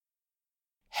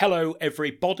Hello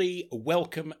everybody,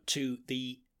 welcome to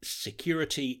the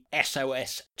Security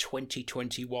SOS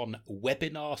 2021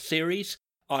 webinar series.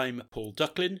 I'm Paul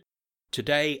Ducklin.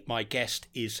 Today my guest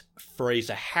is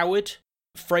Fraser Howard.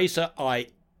 Fraser I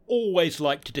always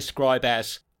like to describe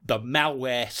as the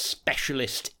malware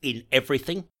specialist in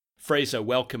everything. Fraser,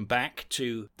 welcome back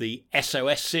to the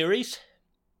SOS series.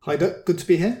 Hi Duck, good to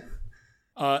be here.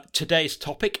 Today's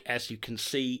topic, as you can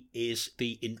see, is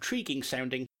the intriguing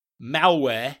sounding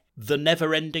malware, the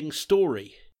never-ending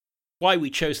story. Why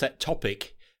we chose that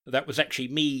topic, that was actually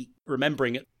me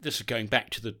remembering it. This is going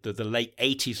back to the late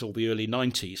 80s or the early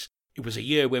 90s. It was a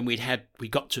year when we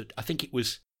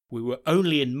were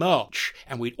only in March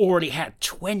and we'd already had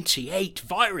 28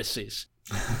 viruses.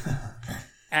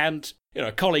 And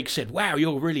a colleague said, wow,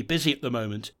 you're really busy at the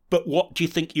moment, but what do you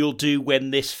think you'll do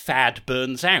when this fad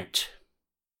burns out?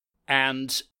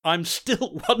 And I'm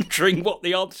still wondering what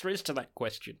the answer is to that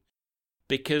question.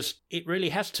 Because it really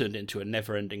has turned into a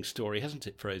never-ending story, hasn't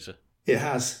it, Fraser? It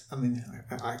has. I mean,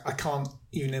 I can't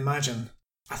even imagine.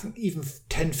 I think even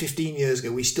 10, 15 years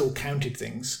ago, we still counted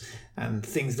things. And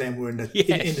things then were in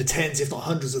the tens, if not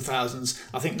hundreds of thousands.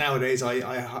 I think nowadays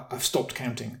I've stopped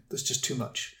counting. There's just too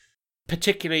much.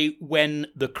 Particularly when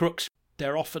the crooks,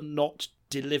 they're often not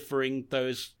delivering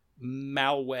those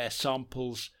malware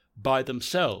samples by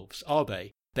themselves, are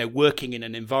they? They're working in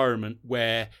an environment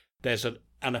where there's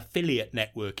an affiliate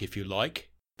network, if you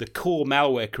like. The core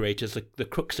malware creators, the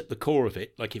crooks at the core of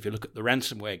it, like if you look at the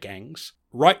ransomware gangs,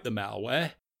 write the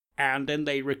malware, and then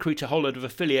they recruit a whole load of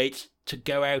affiliates to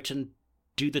go out and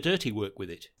do the dirty work with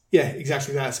it. Yeah,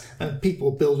 exactly that. And people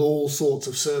build all sorts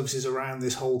of services around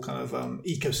this whole kind of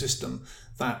ecosystem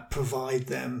that provide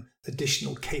them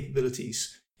additional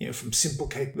capabilities, from simple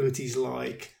capabilities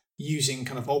like using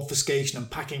kind of obfuscation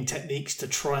and packing techniques to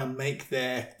try and make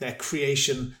their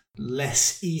creation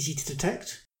less easy to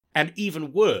detect. And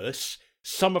even worse,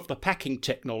 some of the packing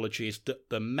technologies that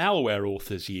the malware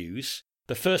authors use,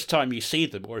 the first time you see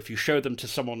them, or if you show them to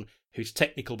someone who's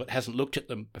technical but hasn't looked at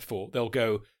them before, they'll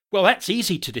go, well, that's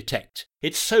easy to detect.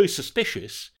 It's so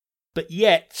suspicious. But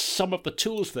yet, some of the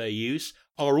tools they use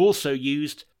are also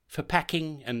used for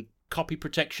packing and copy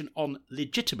protection on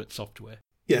legitimate software.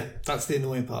 Yeah, that's the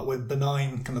annoying part, where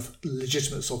benign kind of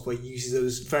legitimate software uses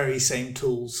those very same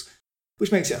tools,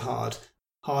 which makes it hard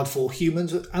for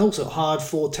humans and also hard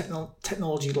for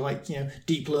technology like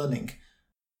deep learning.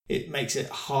 It makes it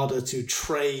harder to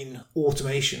train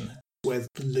automation where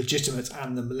the legitimate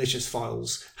and the malicious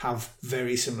files have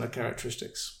very similar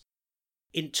characteristics.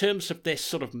 In terms of this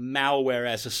sort of malware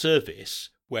as a service,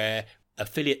 where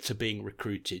affiliates are being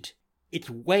recruited,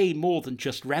 it's way more than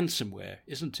just ransomware,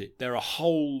 isn't it? There are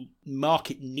whole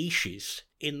market niches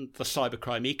in the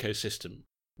cybercrime ecosystem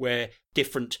where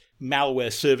different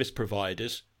malware service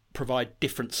providers provide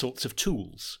different sorts of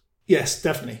tools. Yes,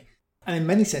 definitely. And in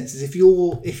many senses, if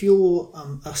you're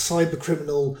a cyber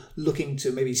criminal looking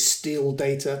to maybe steal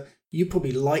data, you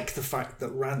probably like the fact that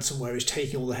ransomware is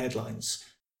taking all the headlines.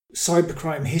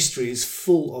 Cybercrime history is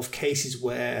full of cases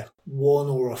where one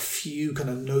or a few kind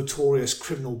of notorious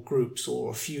criminal groups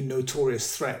or a few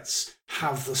notorious threats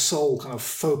have the sole kind of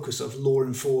focus of law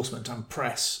enforcement and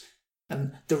press.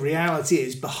 And the reality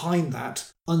is, behind that,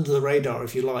 under the radar,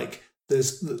 if you like,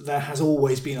 there has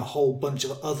always been a whole bunch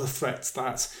of other threats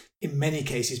that in many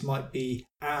cases might be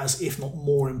as, if not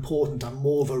more important and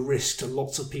more of a risk to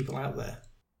lots of people out there.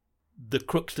 The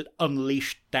crooks that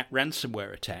unleashed that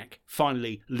ransomware attack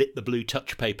finally lit the blue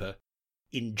touch paper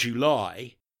in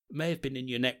July, may have been in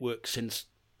your network since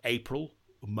April,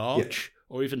 March,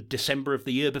 or even December of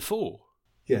the year before.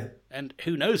 Yeah. And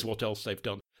who knows what else they've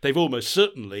done. They've almost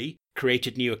certainly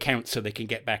created new accounts so they can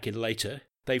get back in later.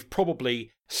 They've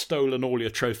probably stolen all your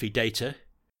trophy data.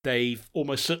 They've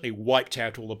almost certainly wiped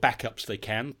out all the backups they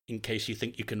can, in case you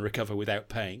think you can recover without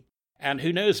paying. And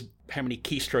who knows how many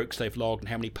keystrokes they've logged and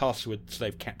how many passwords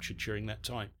they've captured during that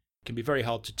time. It can be very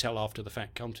hard to tell after the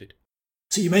fact, can't it?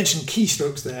 So you mentioned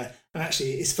keystrokes there, and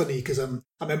actually it's funny because I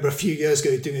remember a few years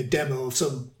ago doing a demo of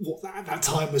what at that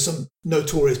time was some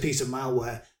notorious piece of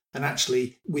malware, and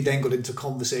actually we then got into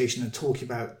conversation and talking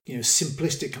about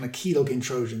simplistic kind of keylogin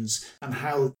trojans and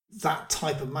how that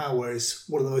type of malware is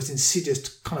one of the most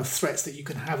insidious kind of threats that you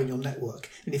can have in your network.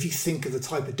 And if you think of the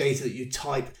type of data that you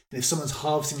type, and if someone's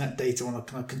harvesting that data on a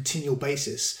kind of continual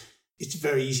basis, it's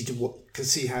very easy to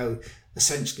see how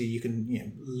essentially you can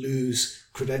lose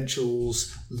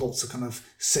credentials, lots of kind of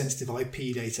sensitive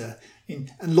IP data, and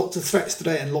lots of threats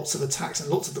today and lots of attacks and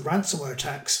lots of the ransomware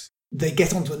attacks. They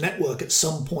get onto a network at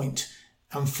some point,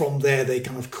 and from there they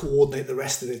kind of coordinate the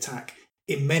rest of the attack.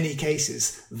 In many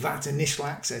cases, that initial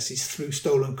access is through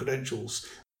stolen credentials.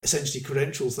 essentially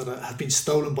credentials that have been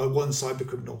stolen by one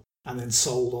cybercriminal and then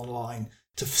sold online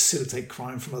to facilitate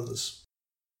crime from others.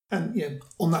 And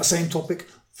on that same topic,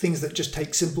 things that just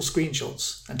take simple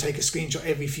screenshots and take a screenshot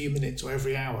every few minutes or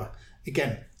every hour.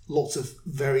 Again, lots of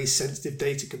very sensitive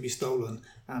data can be stolen,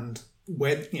 and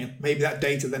where maybe that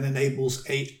data then enables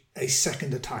a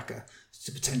second attacker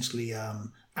to potentially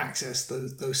access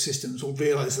those systems, or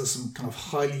realise there's some kind of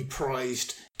highly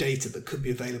prized data that could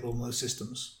be available on those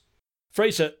systems.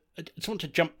 Fraser, I just want to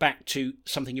jump back to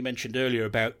something you mentioned earlier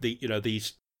about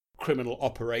these criminal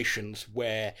operations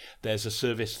where there's a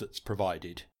service that's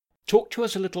provided. Talk to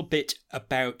us a little bit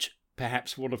about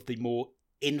perhaps one of the more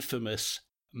infamous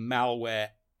malware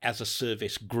as a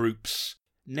service groups,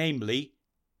 namely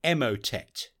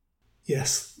Emotet.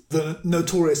 Yes, the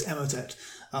notorious Emotet.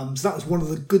 So that was one of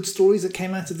the good stories that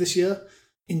came out of this year.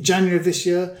 In January of this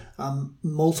year,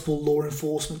 multiple law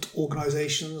enforcement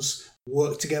organisations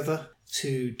worked together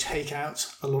to take out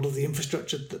a lot of the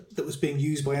infrastructure that was being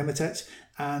used by Emotet.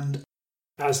 And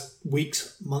as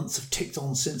weeks, months have ticked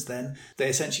on since then, they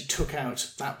essentially took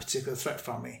out that particular threat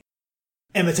family.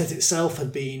 Emotet itself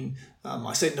had been,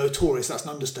 I say notorious, that's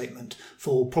an understatement,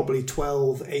 for probably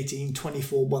 12, 18,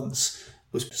 24 months.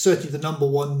 Was certainly the number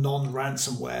one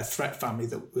non-ransomware threat family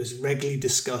that was regularly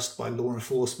discussed by law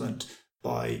enforcement,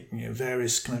 by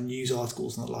various kind of news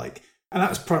articles and the like. And that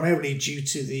was primarily due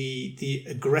to the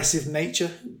aggressive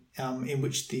nature in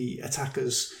which the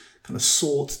attackers kind of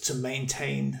sought to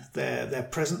maintain their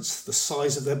presence, the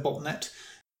size of their botnet,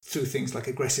 through things like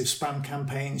aggressive spam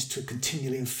campaigns to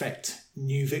continually infect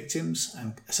new victims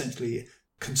and essentially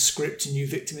conscript new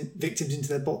victims into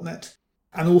their botnet.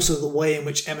 And also the way in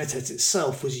which Emotet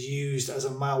itself was used as a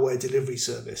malware delivery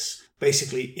service.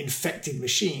 Basically, infected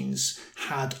machines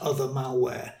had other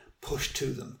malware pushed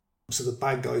to them. So the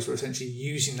bad guys were essentially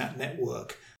using that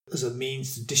network as a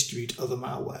means to distribute other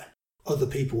malware. Other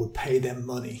people would pay them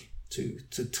money to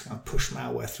kind of push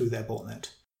malware through their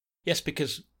botnet. Yes,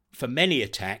 because for many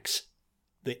attacks,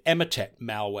 the Emotet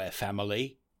malware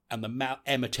family and the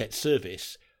Emotet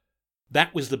service,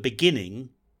 that was the beginning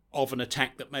of an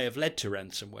attack that may have led to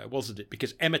ransomware, wasn't it?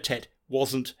 Because Emotet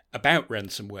wasn't about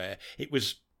ransomware. It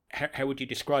was, how would you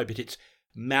describe it? It's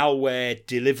malware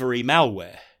delivery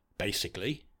malware,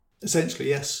 basically. Essentially,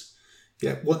 yes.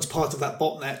 Yeah, once part of that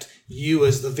botnet, you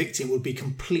as the victim would be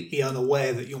completely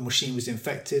unaware that your machine was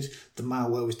infected. The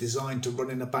malware was designed to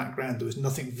run in the background. There was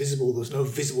nothing visible. There was no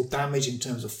visible damage in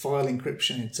terms of file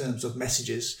encryption, in terms of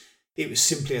messages. It was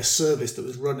simply a service that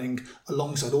was running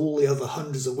alongside all the other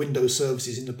hundreds of Windows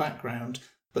services in the background.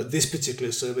 But this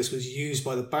particular service was used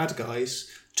by the bad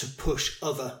guys to push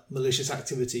other malicious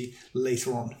activity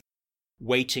later on.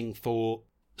 Waiting for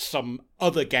some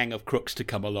other gang of crooks to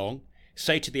come along,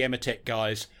 say to the Emotet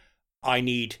guys, I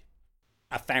need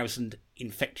 1,000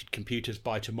 infected computers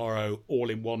by tomorrow, all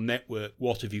in one network,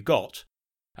 what have you got?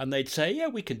 And they'd say, yeah,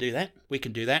 we can do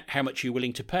that. How much are you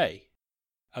willing to pay?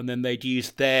 And then they'd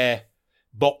use their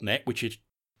botnet, which is,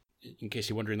 in case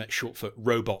you're wondering, that's short for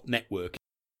robot network.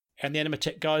 And the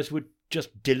Emotet guys would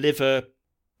just deliver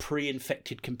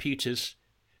pre-infected computers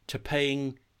to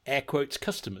paying, air quotes,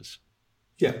 customers.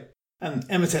 Yeah. And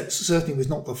Emotet certainly was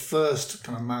not the first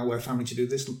kind of malware family to do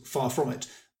this, far from it.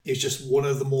 It's just one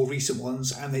of the more recent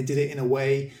ones, and they did it in a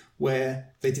way where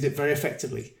they did it very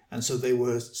effectively. And so they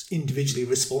were individually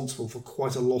responsible for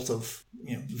quite a lot of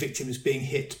victims being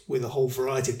hit with a whole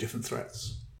variety of different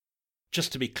threats.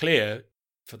 Just to be clear,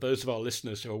 for those of our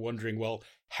listeners who are wondering, well,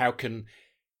 how can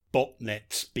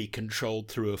botnets be controlled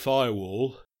through a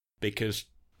firewall? Because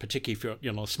particularly if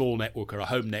you're on a small network or a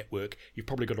home network, you've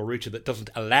probably got a router that doesn't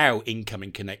allow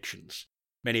incoming connections.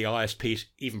 Many ISPs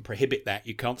even prohibit that.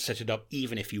 You can't set it up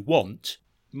even if you want.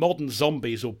 Modern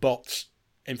zombies or bots,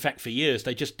 in fact, for years,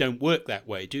 they just don't work that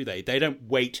way, do they? They don't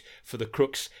wait for the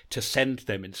crooks to send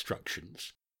them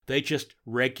instructions. They just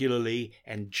regularly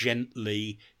and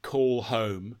gently call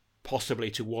home, possibly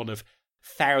to one of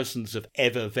thousands of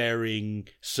ever-varying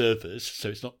servers, so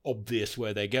it's not obvious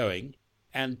where they're going,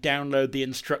 and download the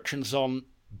instructions on,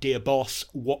 dear boss,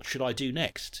 what should I do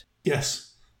next?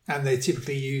 Yes, and they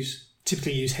typically use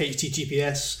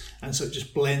HTTPS, and so it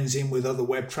just blends in with other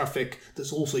web traffic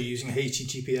that's also using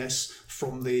HTTPS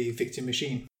from the victim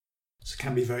machine. So it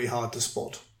can be very hard to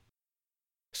spot.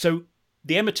 So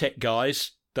the Emotet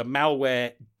guys, the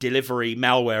malware delivery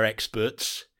malware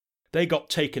experts, they got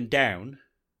taken down.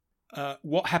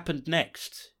 What happened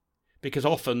next? Because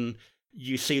often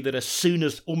you see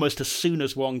that almost as soon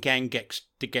as one gang gets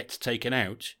taken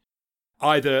out,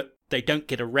 either they don't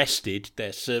get arrested,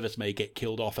 their servers may get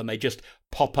killed off, and they just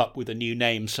pop up with a new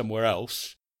name somewhere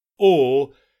else,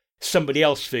 or somebody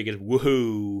else figured,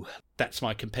 woohoo, that's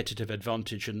my competitive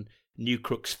advantage, and new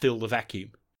crooks fill the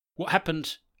vacuum. What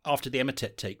happened after the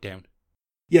Emotet takedown?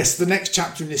 Yes, the next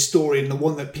chapter in this story, and the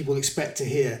one that people expect to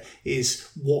hear, is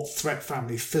what threat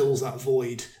family fills that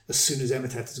void as soon as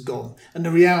Emotet is gone. And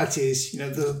the reality is,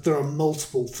 there are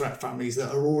multiple threat families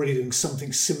that are already doing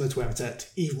something similar to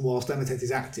Emotet, even whilst Emotet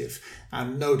is active.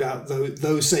 And no doubt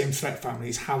those same threat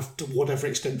families have, to whatever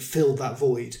extent, filled that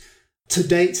void. To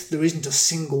date, there isn't a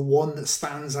single one that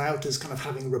stands out as kind of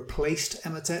having replaced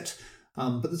Emotet.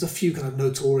 But there's a few kind of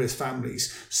notorious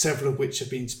families, several of which have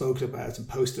been spoken about and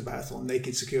posted about on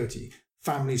Naked Security.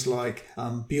 Families like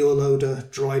BioLoader,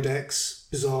 Drydex,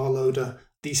 BizarreLoader.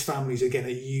 These families, again, are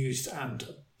used, and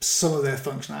some of their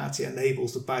functionality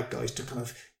enables the bad guys to kind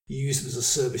of use them as a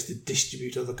service to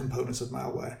distribute other components of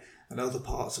malware and other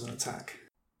parts of an attack.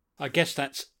 I guess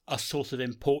that's a sort of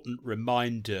important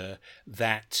reminder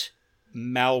that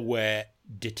malware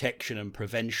detection and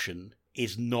prevention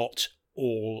is not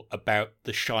all about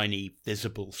the shiny,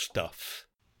 visible stuff.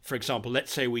 For example,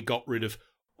 let's say we got rid of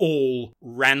all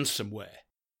ransomware.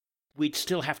 We'd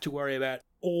still have to worry about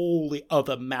all the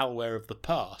other malware of the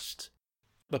past.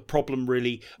 The problem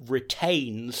really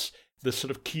retains the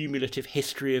sort of cumulative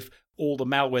history of all the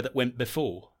malware that went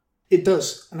before. It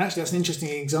does. And actually, that's an interesting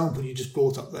example you just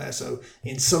brought up there. So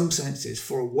in some senses,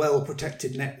 for a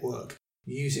well-protected network,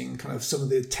 using kind of some of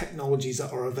the technologies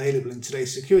that are available in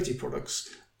today's security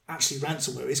products, actually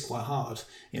ransomware is quite hard.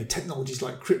 Technologies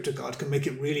like CryptoGuard can make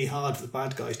it really hard for the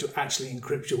bad guys to actually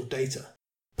encrypt your data.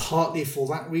 Partly for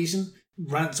that reason,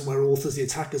 ransomware authors, the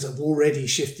attackers, have already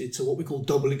shifted to what we call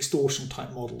double extortion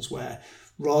type models, where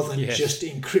rather than just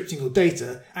encrypting your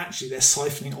data, actually they're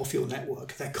siphoning off your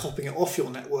network. They're copying it off your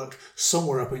network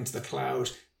somewhere up into the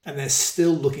cloud, and they're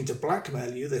still looking to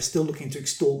blackmail you. They're still looking to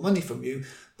extort money from you,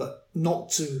 but not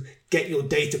to get your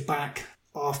data back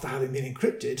after having been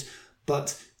encrypted,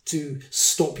 but to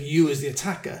stop you as the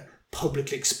attacker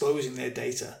publicly exposing their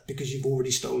data because you've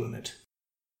already stolen it.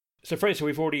 So, for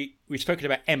instance, we've spoken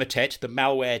about Emotet, the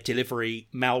malware delivery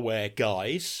malware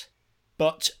guys,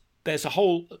 but there's a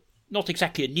whole, not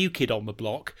exactly a new kid on the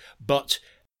block, but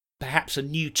perhaps a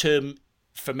new term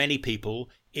for many people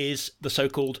is the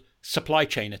so-called supply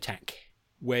chain attack,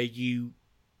 where you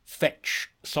fetch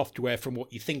software from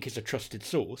what you think is a trusted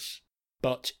source,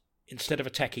 but instead of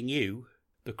attacking you,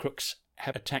 the crooks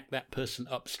have attacked that person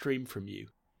upstream from you.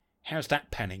 How's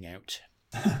that panning out?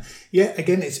 Yeah,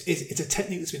 again, it's a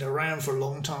technique that's been around for a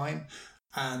long time,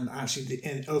 and actually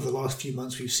over the last few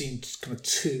months we've seen kind of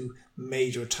two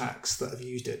major attacks that have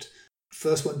used it.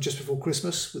 First one just before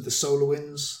Christmas with the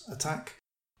SolarWinds attack,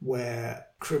 where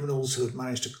criminals who had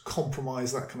managed to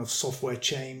compromise that kind of software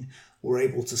chain were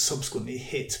able to subsequently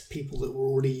hit people that were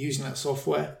already using that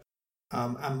software.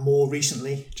 And more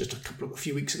recently, just a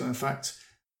few weeks ago in fact,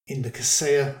 in the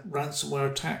Kaseya ransomware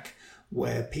attack,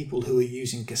 where people who were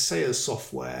using Kaseya's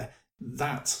software,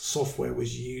 that software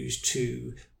was used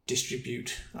to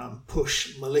distribute,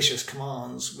 push malicious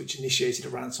commands which initiated a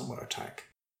ransomware attack.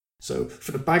 So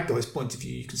from the bad guy's point of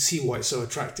view, you can see why it's so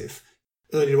attractive.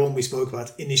 Earlier on we spoke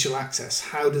about initial access.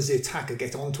 How does the attacker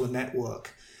get onto a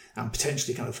network and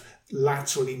potentially kind of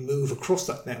laterally move across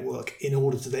that network in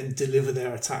order to then deliver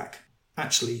their attack?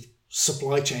 Actually,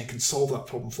 supply chain can solve that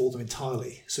problem for them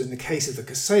entirely. So in the case of the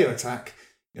Kaseya attack,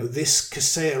 this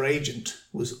Kaseya agent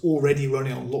was already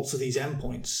running on lots of these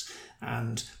endpoints,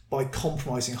 and by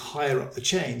compromising higher up the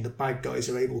chain, the bad guys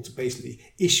are able to basically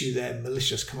issue their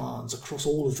malicious commands across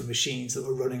all of the machines that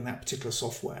were running that particular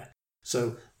software.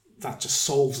 So that just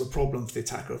solves the problem for the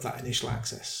attacker of that initial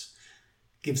access,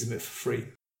 gives them it for free.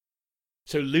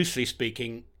 So loosely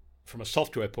speaking, from a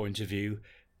software point of view,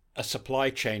 a supply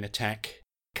chain attack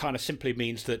kind of simply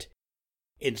means that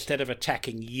instead of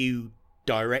attacking you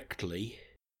directly,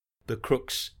 the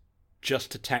crooks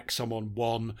just attack someone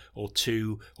 1 or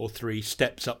 2 or 3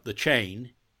 steps up the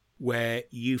chain, where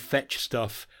you fetch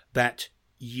stuff that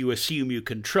you assume you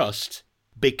can trust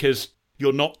because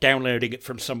you're not downloading it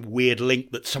from some weird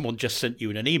link that someone just sent you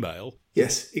in an email.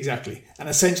 Yes, exactly. And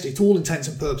essentially, to all intents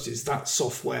and purposes, that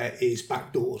software is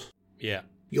backdoored. Yeah.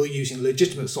 You're using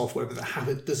legitimate software,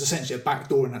 but there's essentially a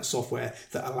backdoor in that software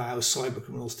that allows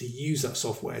cybercriminals to use that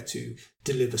software to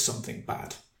deliver something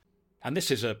bad. And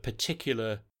this is a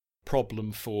particular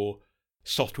problem for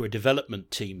software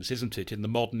development teams, isn't it? In the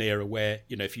modern era where,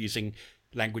 if you're using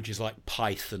languages like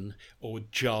Python or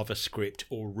JavaScript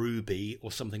or Ruby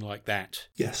or something like that.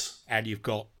 Yes. And you've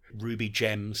got Ruby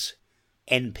Gems,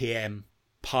 NPM,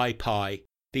 PyPy,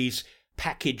 these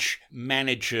package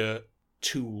manager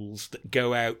tools that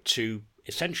go out to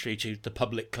essentially to the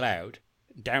public cloud.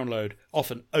 download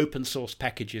often open source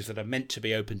packages that are meant to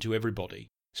be open to everybody.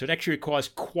 So it actually requires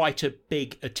quite a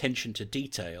big attention to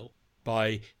detail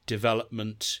by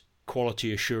development,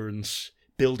 quality assurance,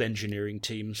 build engineering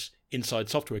teams inside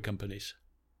software companies.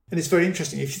 And it's very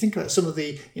interesting. If you think about some of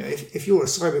the, if you're a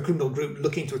cyber criminal group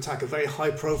looking to attack a very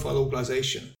high profile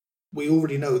organization, we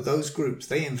already know those groups,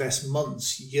 they invest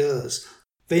months, years,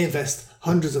 they invest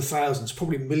hundreds of thousands,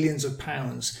 probably millions of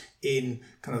pounds in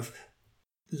kind of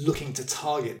looking to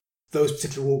target those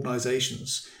particular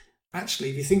organizations. Actually,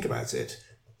 if you think about it,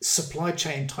 supply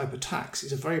chain type attacks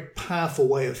is a very powerful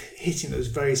way of hitting those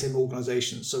very same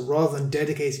organizations. So rather than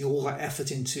dedicating all that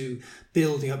effort into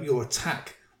building up your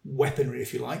attack weaponry,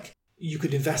 if you like, you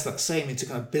could invest that same into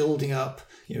kind of building up,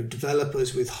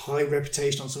 developers with high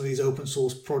reputation on some of these open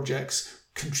source projects,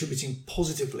 contributing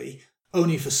positively,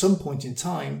 only for some point in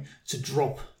time to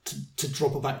drop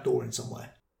a backdoor in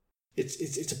somewhere.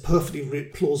 It's a perfectly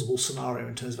plausible scenario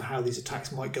in terms of how these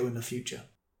attacks might go in the future.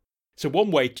 So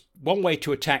one way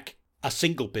to attack a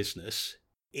single business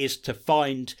is to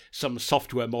find some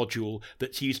software module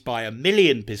that's used by 1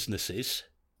 million businesses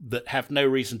that have no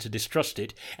reason to distrust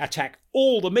it, attack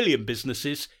all the 1 million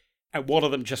businesses, and one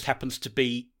of them just happens to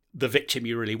be the victim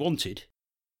you really wanted.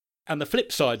 And the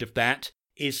flip side of that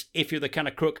is if you're the kind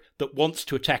of crook that wants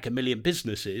to attack 1 million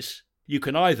businesses, you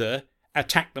can either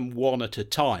attack them one at a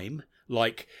time,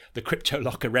 like the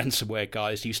CryptoLocker ransomware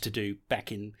guys used to do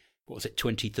back in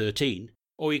 2013?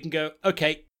 Or you can go,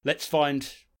 okay, let's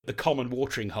find the common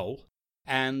watering hole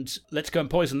and let's go and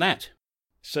poison that.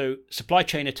 So supply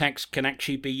chain attacks can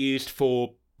actually be used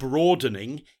for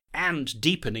broadening and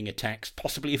deepening attacks,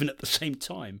 possibly even at the same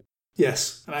time.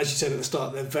 Yes, and as you said at the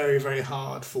start, they're very, very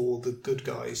hard for the good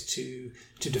guys to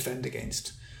defend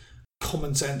against.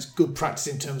 Common sense, good practice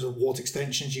in terms of what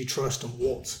extensions you trust and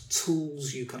what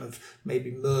tools you kind of maybe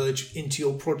merge into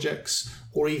your projects,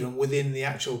 or even within the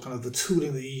actual kind of the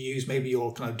tooling that you use, maybe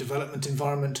your kind of development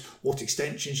environment, what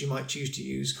extensions you might choose to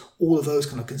use. All of those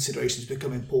kind of considerations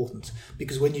become important,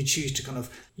 because when you choose to kind of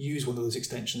use one of those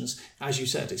extensions, as you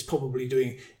said, it's probably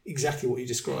doing exactly what you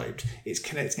described. It's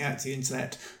connecting out to the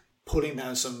internet, pulling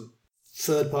down some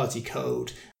third-party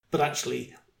code, but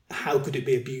actually, how could it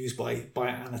be abused by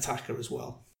an attacker as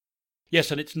well?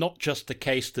 Yes, and it's not just the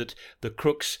case that the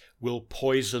crooks will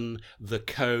poison the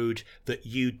code that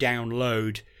you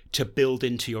download to build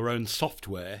into your own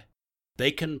software.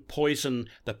 They can poison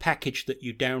the package that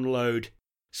you download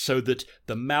so that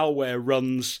the malware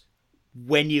runs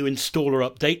when you install or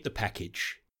update the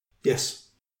package. Yes.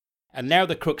 And now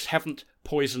the crooks haven't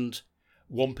poisoned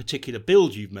one particular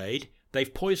build you've made,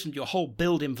 they've poisoned your whole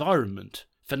build environment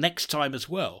for next time as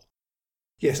well.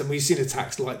 Yes, and we've seen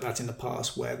attacks like that in the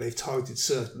past where they've targeted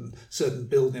certain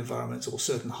build environments or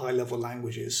certain high-level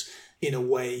languages in a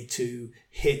way to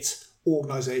hit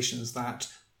organisations that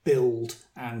build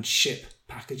and ship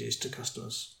packages to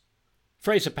customers.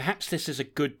 Fraser, perhaps this is a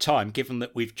good time, given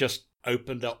that we've just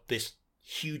opened up this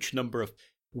huge number of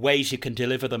ways you can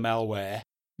deliver the malware.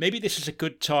 Maybe this is a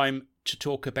good time to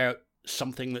talk about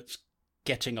something that's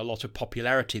getting a lot of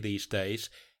popularity these days,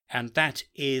 and that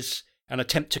is an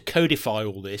attempt to codify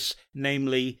all this,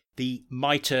 namely the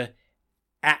MITRE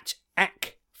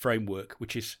ATT&CK framework,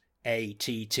 which is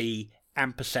ATT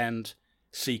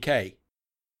 &CK.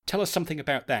 Tell us something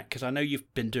about that, because I know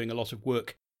you've been doing a lot of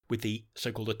work with the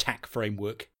so-called attack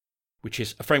framework, which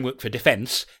is a framework for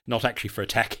defence, not actually for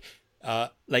attack,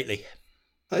 lately.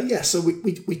 So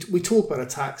we talk about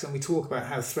attacks and we talk about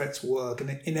how threats work,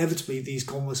 and inevitably these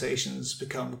conversations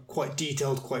become quite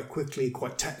detailed quite quickly,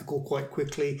 quite technical quite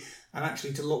quickly, and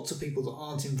actually to lots of people that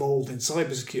aren't involved in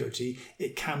cybersecurity,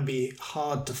 it can be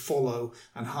hard to follow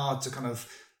and hard to kind of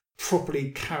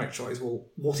properly characterise, well,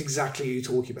 what exactly are you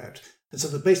talking about? And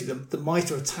so basically the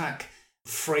MITRE ATT&CK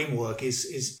framework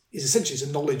is essentially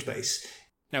a knowledge base.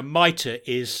 Now MITRE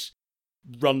is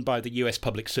run by the US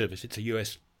Public Service. It's a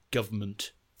US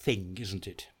government thing, isn't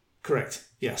it? Correct,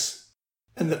 yes.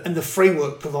 And the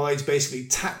framework provides basically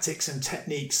tactics and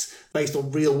techniques based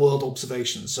on real world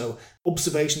observations. So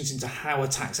observations into how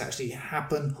attacks actually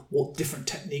happen, what different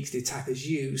techniques the attackers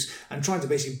use, and trying to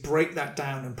basically break that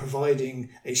down and providing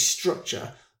a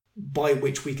structure by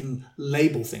which we can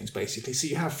label things basically. So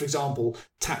you have, for example,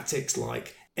 tactics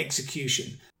like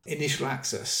execution, initial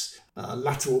access,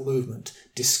 lateral movement,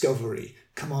 discovery,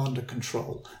 command and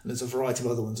control, and there's a variety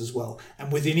of other ones as well.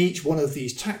 And within each one of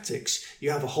these tactics, you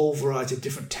have a whole variety of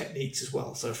different techniques as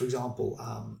well. So, for example,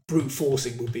 brute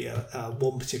forcing would be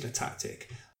one particular tactic.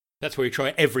 That's where you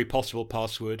try every possible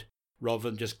password rather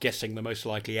than just guessing the most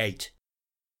likely 8.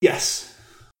 Yes.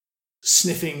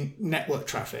 Sniffing network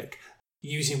traffic,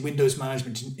 using Windows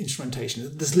management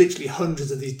instrumentation. There's literally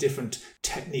hundreds of these different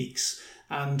techniques.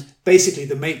 And basically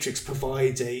the matrix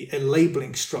provides a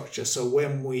labeling structure. So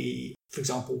when we, for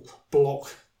example,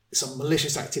 block some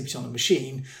malicious activity on a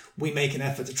machine, we make an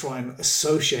effort to try and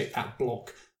associate that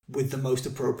block with the most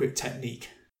appropriate technique.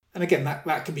 And again,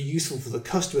 that can be useful for the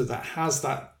customer that has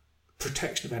that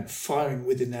protection event firing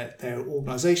within their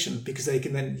organization, because they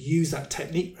can then use that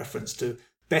technique reference to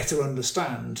better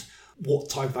understand what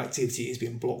type of activity is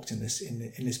being blocked in this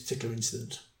particular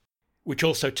incident. Which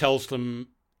also tells them,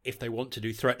 if they want to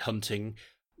do threat hunting,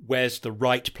 where's the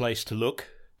right place to look.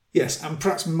 Yes, and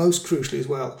perhaps most crucially as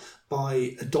well,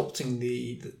 by adopting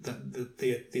the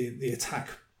attack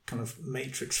kind of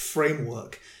matrix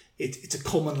framework, it's a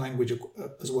common language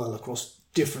as well across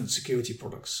different security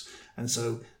products. And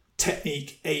so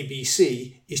technique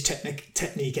ABC is technique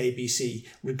ABC,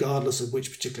 regardless of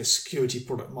which particular security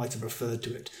product might have referred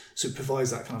to it. So it provides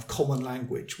that kind of common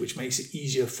language, which makes it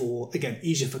easier for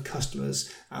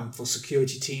customers and for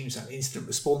security teams and incident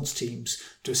response teams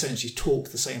to essentially talk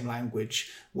the same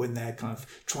language when they're kind of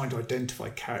trying to identify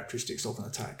characteristics of an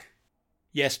attack.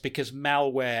 Yes, because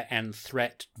malware and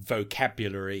threat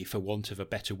vocabulary, for want of a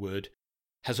better word,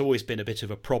 has always been a bit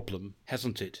of a problem,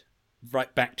 hasn't it?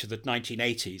 Right back to the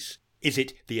 1980s. Is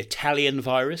it the Italian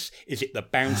virus? Is it the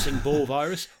bouncing ball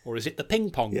virus? Or is it the ping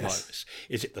pong virus?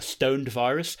 Is it the stoned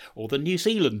virus or the New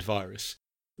Zealand virus?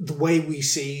 The way we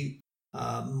see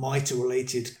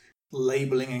MITRE-related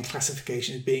labelling and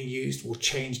classification being used will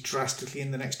change drastically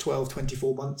in the next 12,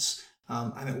 24 months.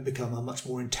 And it will become a much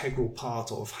more integral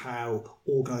part of how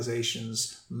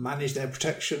organisations manage their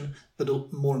protection,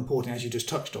 but more importantly, as you just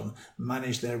touched on,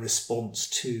 manage their response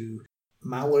to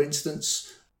malware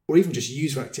incidents, or even just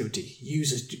user activity,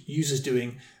 users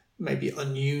doing maybe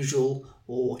unusual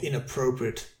or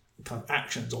inappropriate kind of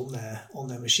actions on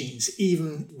their machines,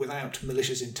 even without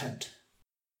malicious intent.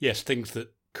 Yes, things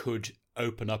that could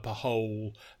open up a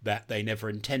hole that they never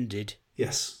intended.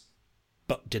 Yes.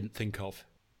 But didn't think of.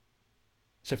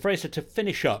 So Fraser, to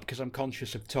finish up, because I'm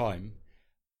conscious of time,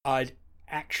 I'd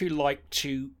actually like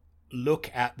to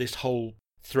look at this whole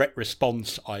threat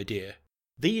response idea.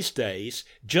 These days,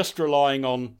 just relying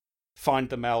on find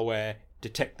the malware,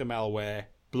 detect the malware,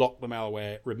 block the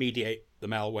malware, remediate the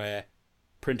malware,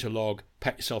 print a log,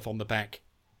 pat yourself on the back,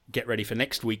 get ready for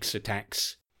next week's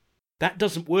attacks, that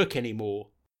doesn't work anymore,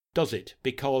 does it?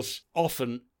 Because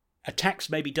often attacks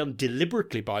may be done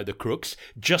deliberately by the crooks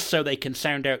just so they can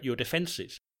sound out your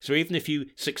defences. So even if you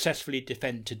successfully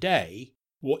defend today,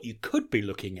 what you could be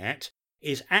looking at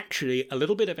is actually a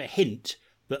little bit of a hint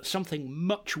that something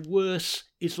much worse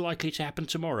is likely to happen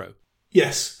tomorrow.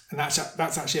 Yes, and that's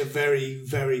actually a very,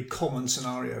 very common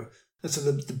scenario. And so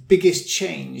the biggest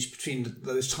change between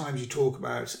those times you talk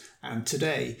about and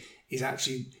today is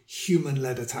actually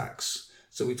human-led attacks.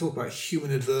 So we talk about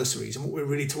human adversaries, and what we're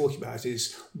really talking about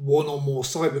is one or more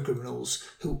cyber criminals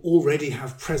who already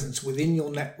have presence within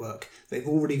your network. They've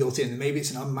already got in. Maybe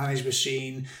it's an unmanaged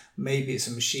machine, maybe it's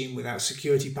a machine without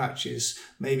security patches,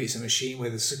 maybe it's a machine where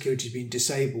the security has been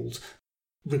disabled.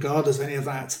 Regardless of any of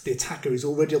that, the attacker is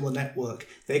already on the network.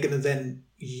 They're going to then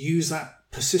use that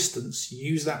persistence,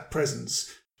 use that presence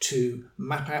to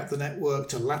map out the network,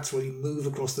 to laterally move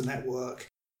across the network,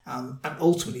 and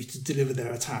ultimately to deliver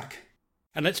their attack.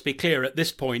 And let's be clear, at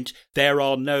this point, there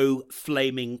are no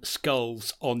flaming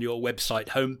skulls on your website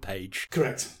homepage.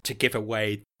 Correct. To give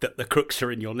away that the crooks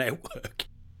are in your network.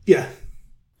 Yeah.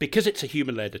 Because it's a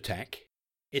human-led attack,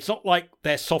 it's not like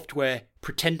their software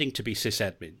pretending to be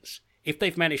sysadmins. If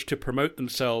they've managed to promote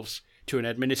themselves to an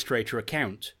administrator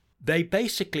account, they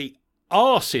basically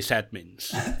are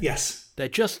sysadmins. Yes. They're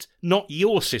just not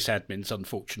your sysadmins,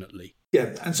 unfortunately.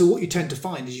 Yeah, and so what you tend to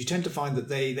find that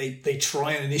they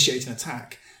try and initiate an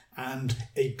attack, and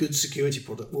a good security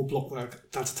product will block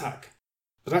that attack.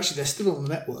 But actually they're still on the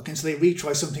network, and so they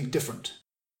retry something different.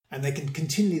 And they can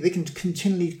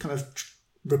continually kind of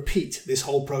repeat this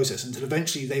whole process until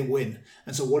eventually they win.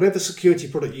 And so whatever security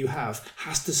product you have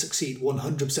has to succeed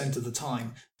 100% of the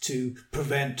time to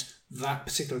prevent that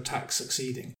particular attack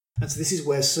succeeding. And so this is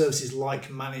where services like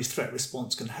Managed Threat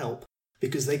Response can help,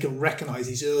 because they can recognize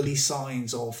these early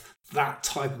signs of that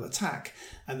type of attack,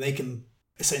 and they can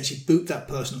essentially boot that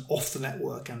person off the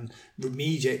network and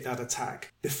remediate that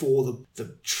attack before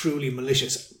the truly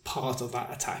malicious part of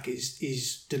that attack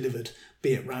is delivered,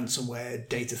 be it ransomware,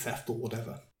 data theft, or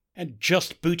whatever. And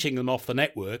just booting them off the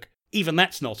network, even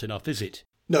that's not enough, is it?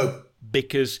 No.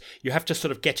 Because you have to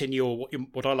sort of get in your,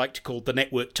 what I like to call the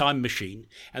network time machine,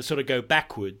 and sort of go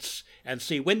backwards and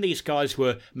see when these guys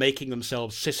were making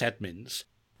themselves sysadmins,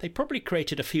 they probably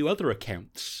created a few other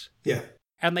accounts. Yeah.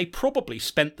 And they probably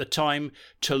spent the time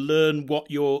to learn what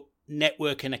your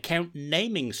network and account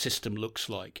naming system looks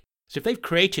like. So if they've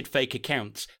created fake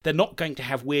accounts, they're not going to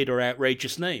have weird or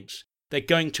outrageous names. They're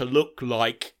going to look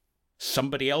like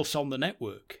somebody else on the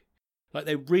network. Like,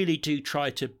 they really do try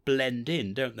to blend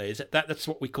in, don't they? That's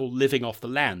what we call living off the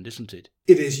land, isn't it?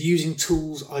 It is using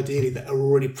tools, ideally, that are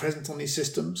already present on these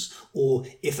systems, or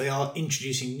if they are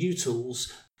introducing new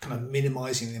tools, kind of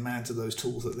minimising the amount of those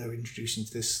tools that they're introducing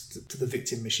to the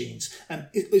victim machines. And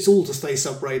it's all to stay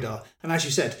sub-radar. And as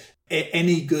you said,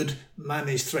 any good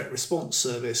managed threat response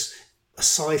service,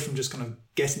 aside from just kind of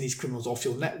getting these criminals off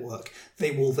your network,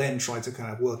 they will then try to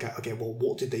kind of work out, okay, well,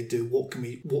 what did they do? What do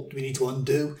we need to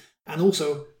undo? And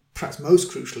also, perhaps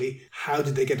most crucially, how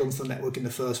did they get onto the network in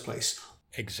the first place?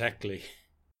 Exactly.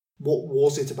 What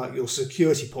was it about your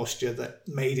security posture that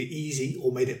made it easy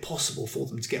or made it possible for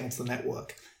them to get onto the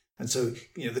network? And so,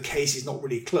 the case is not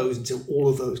really closed until all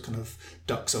of those kind of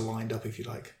ducks are lined up, if you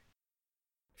like.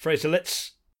 Fraser,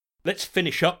 let's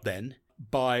finish up then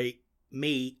by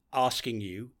me asking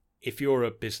you, if you're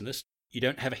a business, you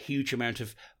don't have a huge amount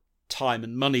of time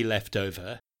and money left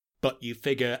over, but you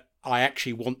figure, I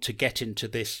actually want to get into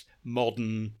this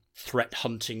modern threat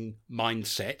hunting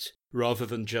mindset rather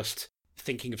than just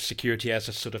thinking of security as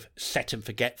a sort of set and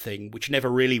forget thing, which never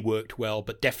really worked well,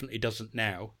 but definitely doesn't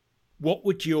now. What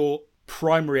would your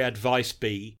primary advice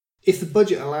be? If the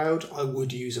budget allowed, I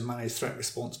would use a managed threat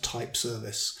response type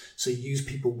service. So use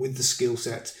people with the skill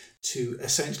set to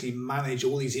essentially manage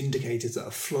all these indicators that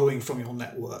are flowing from your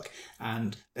network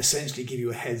and essentially give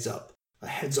you a heads up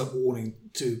warning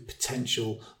to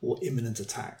potential or imminent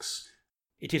attacks.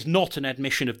 It is not an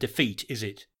admission of defeat, is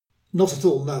it? Not at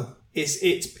all, no. It's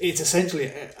essentially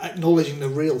acknowledging the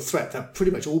real threat that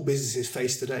pretty much all businesses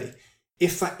face today.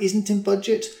 If that isn't in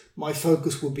budget, my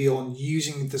focus will be on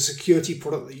using the security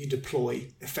product that you deploy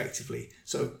effectively.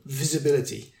 So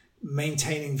visibility,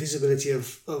 maintaining visibility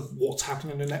of what's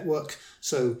happening in the network.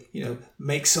 So,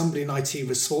 make somebody in IT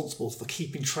responsible for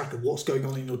keeping track of what's going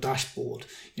on in your dashboard.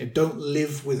 Don't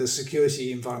live with a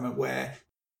security environment where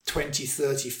 20,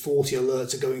 30, 40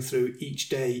 alerts are going through each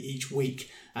day, each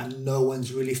week, and no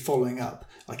one's really following up.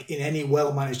 Like, in any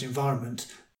well-managed environment,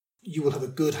 you will have a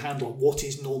good handle on what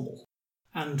is normal.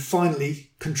 And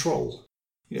finally, control.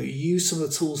 Use some of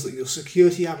the tools that your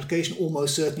security application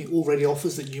almost certainly already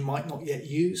offers that you might not yet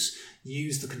use.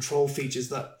 Use the control features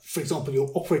that, for example,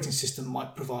 your operating system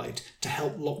might provide to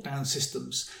help lock down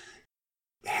systems.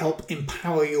 Help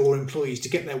empower your employees to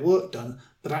get their work done,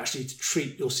 but actually to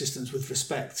treat your systems with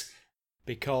respect.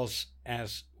 Because,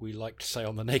 as we like to say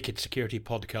on the Naked Security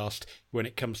podcast, when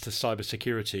it comes to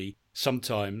cybersecurity,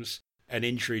 sometimes an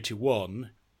injury to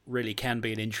one really can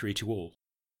be an injury to all.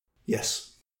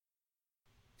 Yes.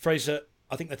 Fraser,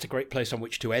 I think that's a great place on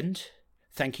which to end.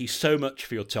 Thank you so much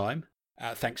for your time.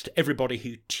 Thanks to everybody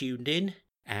who tuned in.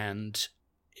 And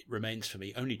it remains for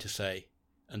me only to say,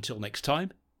 until next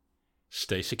time,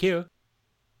 stay secure.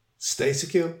 Stay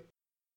secure.